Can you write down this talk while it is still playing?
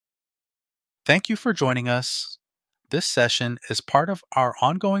Thank you for joining us. This session is part of our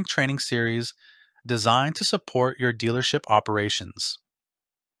ongoing training series designed to support your dealership operations.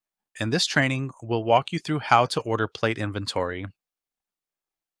 In this training, we'll walk you through how to order plate inventory.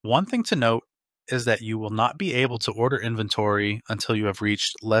 One thing to note is that you will not be able to order inventory until you have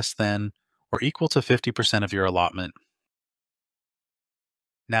reached less than or equal to 50% of your allotment.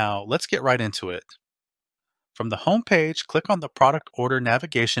 Now, let's get right into it. From the home page, click on the Product Order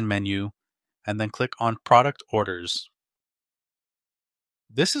navigation menu and then click on Product Orders.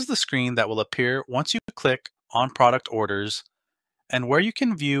 This is the screen that will appear once you click on Product Orders and where you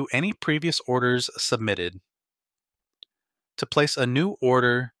can view any previous orders submitted. To place a new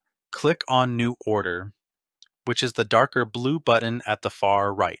order, click on New Order, which is the darker blue button at the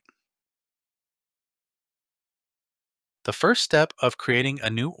far right. The first step of creating a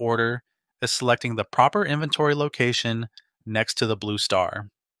new order is selecting the proper inventory location next to the blue star.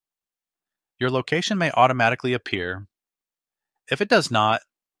 Your location may automatically appear. If it does not,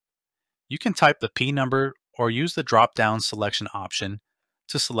 you can type the P number or use the drop-down selection option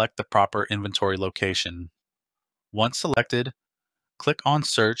to select the proper inventory location. Once selected, click on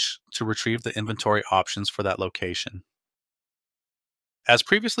Search to retrieve the inventory options for that location. As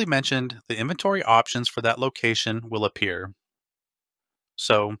previously mentioned, the inventory options for that location will appear.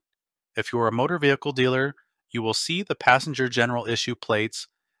 So, if you're a motor vehicle dealer, you will see the passenger general issue plates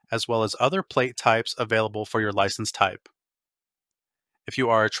as well as other plate types available for your license type. If you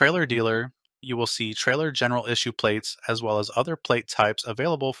are a trailer dealer, you will see trailer general issue plates as well as other plate types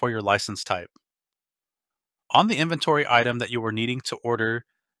available for your license type. On the inventory item that you are needing to order,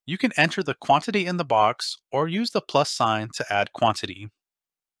 you can enter the quantity in the box or use the plus sign to add quantity.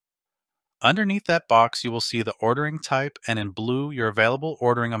 Underneath that box, you will see the ordering type and in blue your available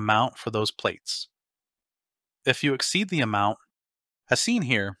ordering amount for those plates. If you exceed the amount, as seen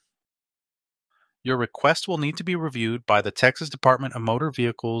here, your request will need to be reviewed by the Texas Department of Motor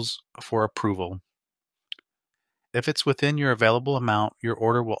Vehicles for approval. If it's within your available amount, your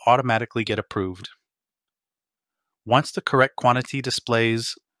order will automatically get approved. Once the correct quantity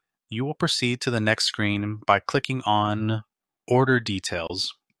displays, you will proceed to the next screen by clicking on Order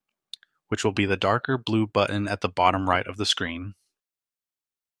Details, which will be the darker blue button at the bottom right of the screen.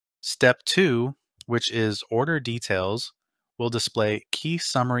 Step 2, which is Order Details, will display key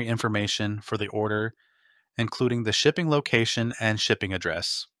summary information for the order, including the shipping location and shipping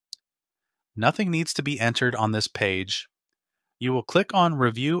address. Nothing needs to be entered on this page. You will click on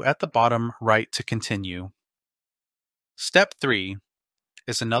Review at the bottom right to continue. Step 3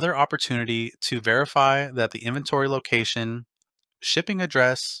 is another opportunity to verify that the inventory location, shipping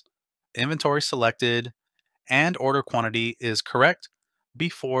address, inventory selected, and order quantity is correct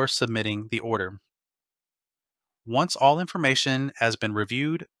before submitting the order. Once all information has been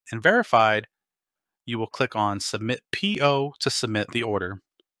reviewed and verified, you will click on Submit PO to submit the order.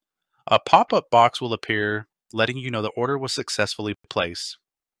 A pop-up box will appear letting you know the order was successfully placed.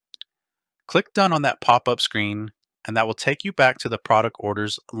 Click Done on that pop-up screen and that will take you back to the product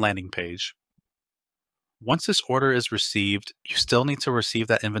orders landing page. Once this order is received, you still need to receive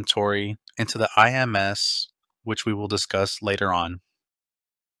that inventory into the IMS, which we will discuss later on.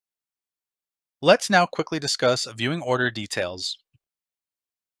 Let's now quickly discuss viewing order details.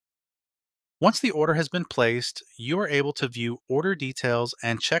 Once the order has been placed, you are able to view order details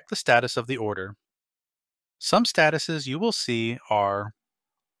and check the status of the order. Some statuses you will see are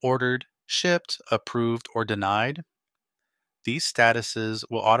ordered, shipped, approved, or denied. These statuses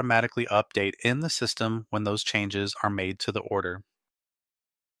will automatically update in the system when those changes are made to the order.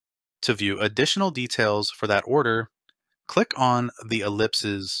 To view additional details for that order, click on the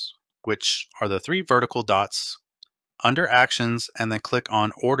ellipses, which are the 3 vertical dots, under Actions, and then click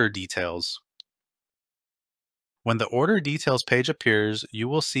on Order Details. When the Order Details page appears, you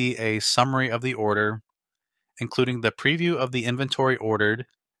will see a summary of the order, including the preview of the inventory ordered,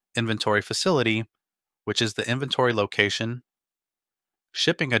 inventory facility, which is the inventory location,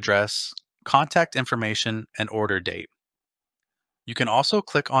 shipping address, contact information, and order date. You can also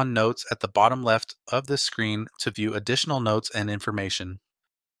click on Notes at the bottom left of this screen to view additional notes and information.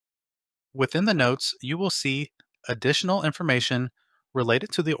 Within the notes, you will see additional information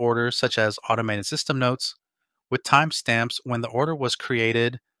related to the order, such as automated system notes, with timestamps when the order was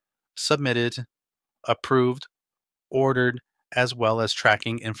created, submitted, approved, ordered, as well as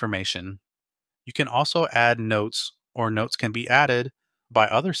tracking information. You can also add notes, or notes can be added by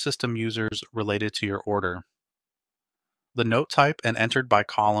other system users related to your order. The note type and entered by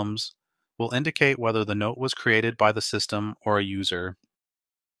columns will indicate whether the note was created by the system or a user.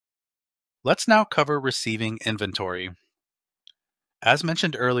 Let's now cover receiving inventory. As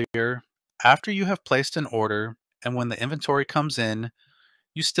mentioned earlier, After you have placed an order and when the inventory comes in,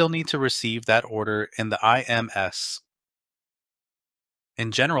 you still need to receive that order in the IMS.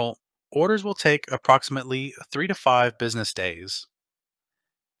 In general, orders will take approximately 3 to 5 business days.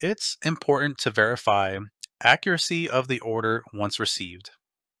 It's important to verify accuracy of the order once received.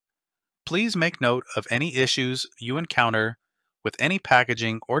 Please make note of any issues you encounter with any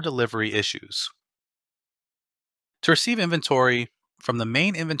packaging or delivery issues. To receive inventory from the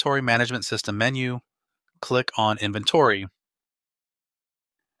main inventory management system menu, click on Inventory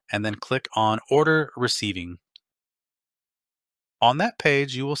and then click on Order Receiving. On that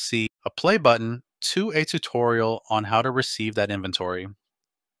page, you will see a play button to a tutorial on how to receive that inventory.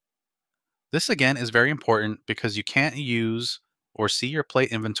 This again is very important because you can't use or see your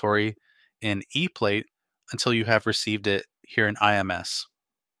plate inventory in ePlate until you have received it here in IMS.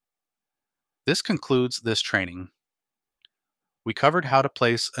 This concludes this training. We covered how to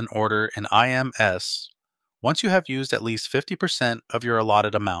place an order in IMS once you have used at least 50% of your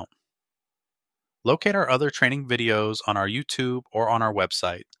allotted amount. Locate our other training videos on our YouTube or on our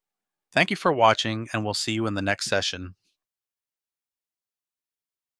website. Thank you for watching, and we'll see you in the next session.